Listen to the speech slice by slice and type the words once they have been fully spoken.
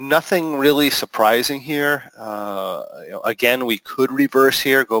Nothing really surprising here. Again, we could reverse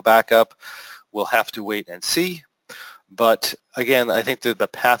here, go back up. We'll have to wait and see. But again, I think that the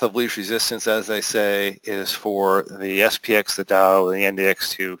path of least resistance, as I say, is for the SPX, the Dow, and the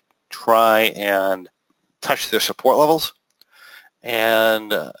NDX to try and touch their support levels.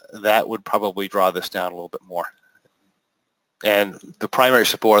 And that would probably draw this down a little bit more. And the primary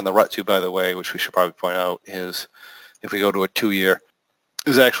support on the RUT2, by the way, which we should probably point out, is if we go to a 2-year,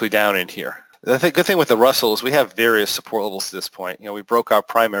 is actually down in here. The good thing with the Russell is we have various support levels at this point. We broke our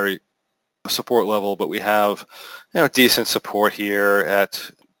primary support level, but we have decent support here at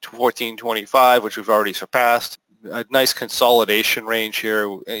 1425, which we've already surpassed. A nice consolidation range here.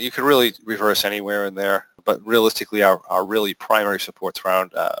 You could really reverse anywhere in there, but realistically our really primary support's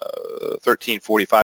around 1345